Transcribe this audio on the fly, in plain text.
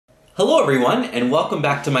Hello everyone, and welcome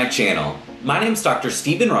back to my channel. My name is Dr.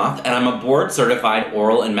 Stephen Roth, and I'm a board-certified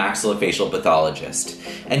oral and maxillofacial pathologist.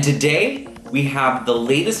 And today, we have the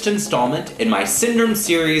latest installment in my syndrome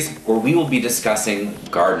series where we will be discussing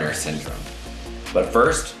Gardner syndrome. But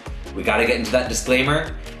first, we gotta get into that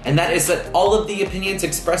disclaimer, and that is that all of the opinions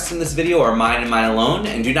expressed in this video are mine and mine alone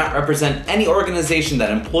and do not represent any organization that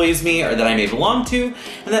employs me or that I may belong to,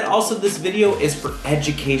 and that also this video is for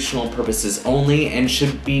educational purposes only and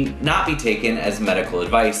should not be taken as medical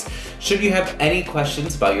advice. Should you have any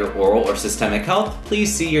questions about your oral or systemic health,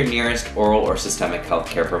 please see your nearest oral or systemic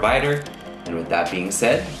healthcare provider. And with that being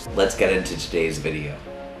said, let's get into today's video.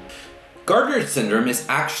 Gardner syndrome is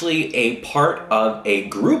actually a part of a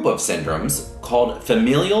group of syndromes called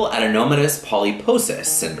Familial Adenomatous Polyposis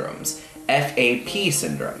syndromes, FAP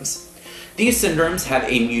syndromes. These syndromes have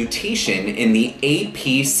a mutation in the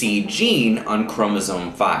APC gene on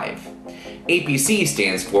chromosome 5. APC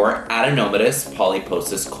stands for Adenomatous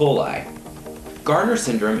Polyposis coli. Gardner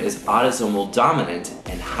syndrome is autosomal dominant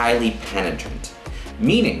and highly penetrant,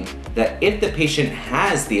 meaning that if the patient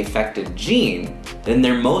has the affected gene, then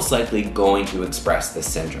they're most likely going to express the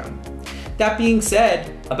syndrome. That being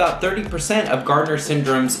said, about 30% of Gardner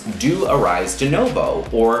syndromes do arise de novo,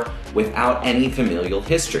 or without any familial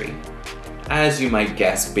history. As you might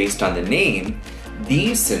guess based on the name,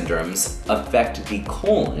 these syndromes affect the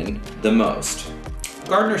colon the most.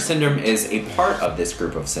 Gardner syndrome is a part of this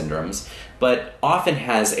group of syndromes, but often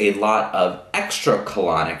has a lot of extra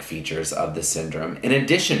colonic features of the syndrome in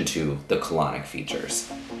addition to the colonic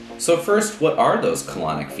features. So first, what are those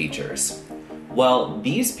colonic features? Well,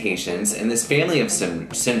 these patients in this family of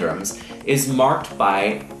syndromes is marked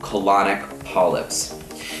by colonic polyps.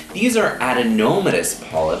 These are adenomatous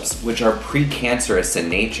polyps, which are precancerous in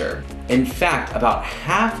nature. In fact, about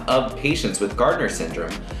half of patients with Gardner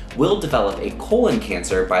syndrome will develop a colon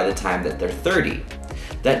cancer by the time that they're 30.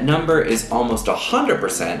 That number is almost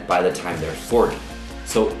 100% by the time they're 40.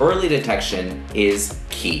 So early detection is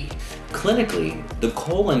key. Clinically, the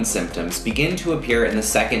colon symptoms begin to appear in the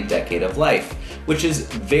second decade of life, which is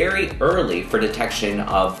very early for detection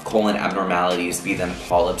of colon abnormalities, be them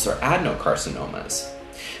polyps or adenocarcinomas.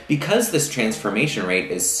 Because this transformation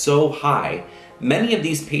rate is so high, many of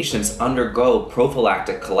these patients undergo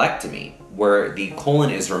prophylactic colectomy, where the colon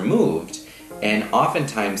is removed, and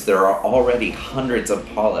oftentimes there are already hundreds of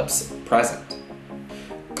polyps present.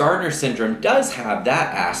 Gardner syndrome does have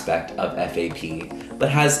that aspect of FAP, but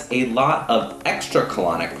has a lot of extra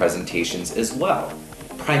colonic presentations as well,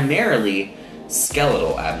 primarily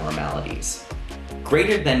skeletal abnormalities.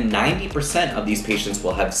 Greater than 90% of these patients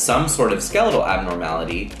will have some sort of skeletal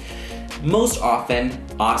abnormality, most often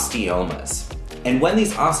osteomas. And when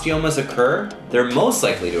these osteomas occur, they're most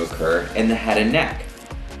likely to occur in the head and neck.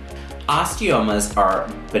 Osteomas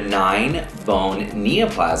are benign bone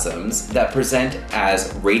neoplasms that present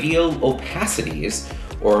as radiolopacities,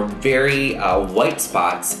 or very white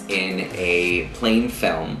spots in a plain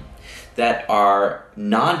film that are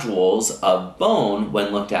nodules of bone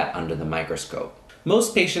when looked at under the microscope.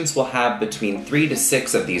 Most patients will have between 3 to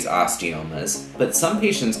 6 of these osteomas, but some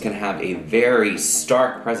patients can have a very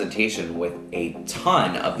stark presentation with a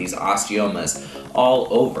ton of these osteomas all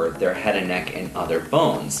over their head and neck and other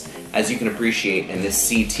bones, as you can appreciate in this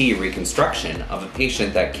CT reconstruction of a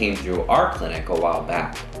patient that came through our clinic a while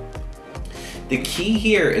back. The key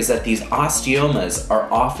here is that these osteomas are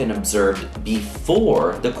often observed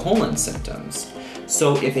before the colon symptoms.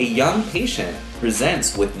 So if a young patient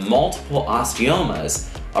presents with multiple osteomas,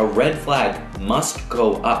 a red flag must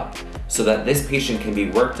go up so that this patient can be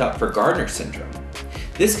worked up for Gardner syndrome.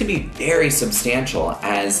 This can be very substantial,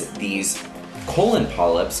 as these colon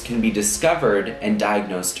polyps can be discovered and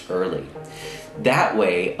diagnosed early. That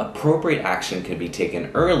way, appropriate action can be taken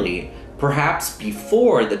early, perhaps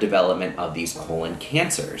before the development of these colon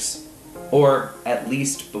cancers, or at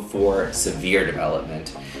least before severe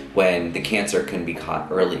development, when the cancer can be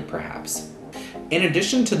caught early perhaps. In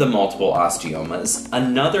addition to the multiple osteomas,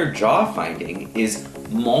 another jaw finding is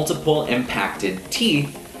multiple impacted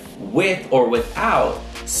teeth with or without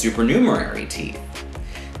supernumerary teeth.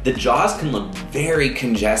 The jaws can look very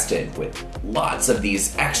congested with lots of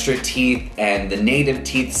these extra teeth and the native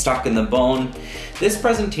teeth stuck in the bone. This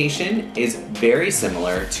presentation is very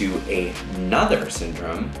similar to another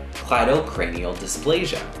syndrome, cleidocranial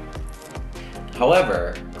dysplasia.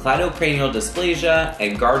 However, cleidocranial dysplasia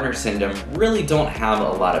and Gardner syndrome really don't have a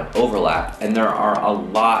lot of overlap, and there are a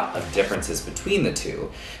lot of differences between the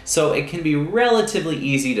two, so it can be relatively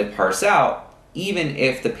easy to parse out even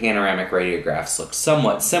if the panoramic radiographs look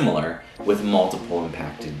somewhat similar with multiple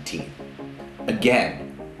impacted teeth.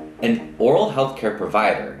 Again, an oral healthcare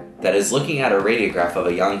provider that is looking at a radiograph of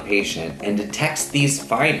a young patient and detects these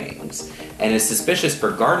findings and is suspicious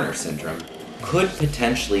for Gardner syndrome could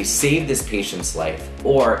potentially save this patient's life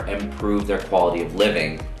or improve their quality of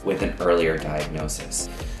living with an earlier diagnosis.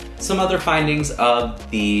 Some other findings of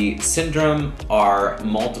the syndrome are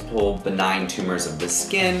multiple benign tumors of the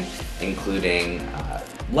skin, including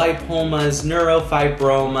lipomas,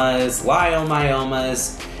 neurofibromas,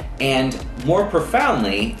 leiomyomas, and more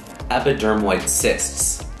profoundly, epidermoid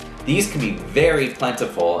cysts. These can be very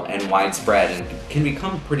plentiful and widespread and can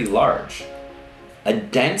become pretty large. A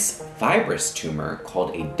dense fibrous tumor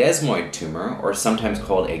called a desmoid tumor, or sometimes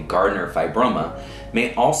called a Gardner fibroma,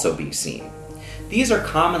 may also be seen. These are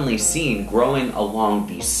commonly seen growing along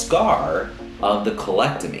the scar of the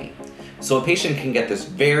colectomy. So a patient can get this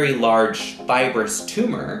very large fibrous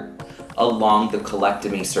tumor along the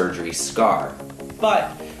colectomy surgery scar.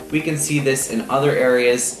 But we can see this in other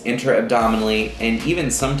areas, intra-abdominally, and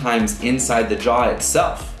even sometimes inside the jaw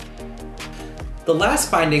itself. The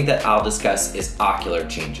last finding that I'll discuss is ocular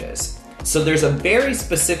changes. So there's a very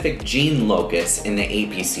specific gene locus in the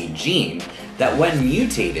APC gene that when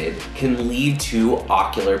mutated can lead to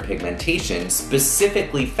ocular pigmentation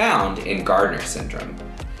specifically found in Gardner syndrome.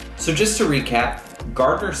 So just to recap,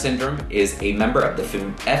 Gardner syndrome is a member of the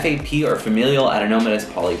FAP or Familial Adenomatous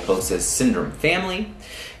Polyposis syndrome family.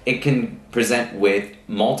 It can present with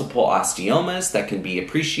multiple osteomas that can be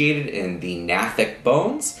appreciated in the gnathic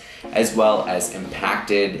bones, as well as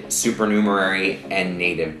impacted supernumerary and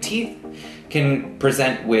native teeth. Can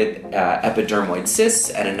present with epidermoid cysts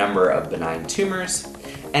and a number of benign tumors,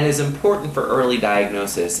 and is important for early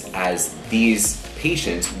diagnosis as these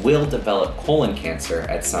patients will develop colon cancer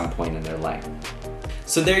at some point in their life.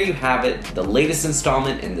 So there you have it, the latest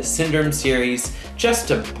installment in the syndrome series.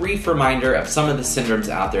 Just a brief reminder of some of the syndromes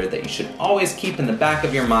out there that you should always keep in the back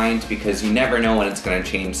of your mind because you never know when it's going to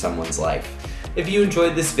change someone's life. If you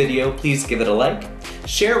enjoyed this video, please give it a like.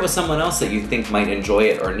 Share it with someone else that you think might enjoy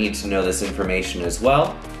it or need to know this information as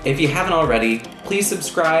well. If you haven't already, please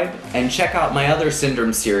subscribe and check out my other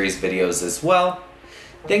syndrome series videos as well.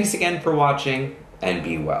 Thanks again for watching, and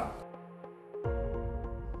be well.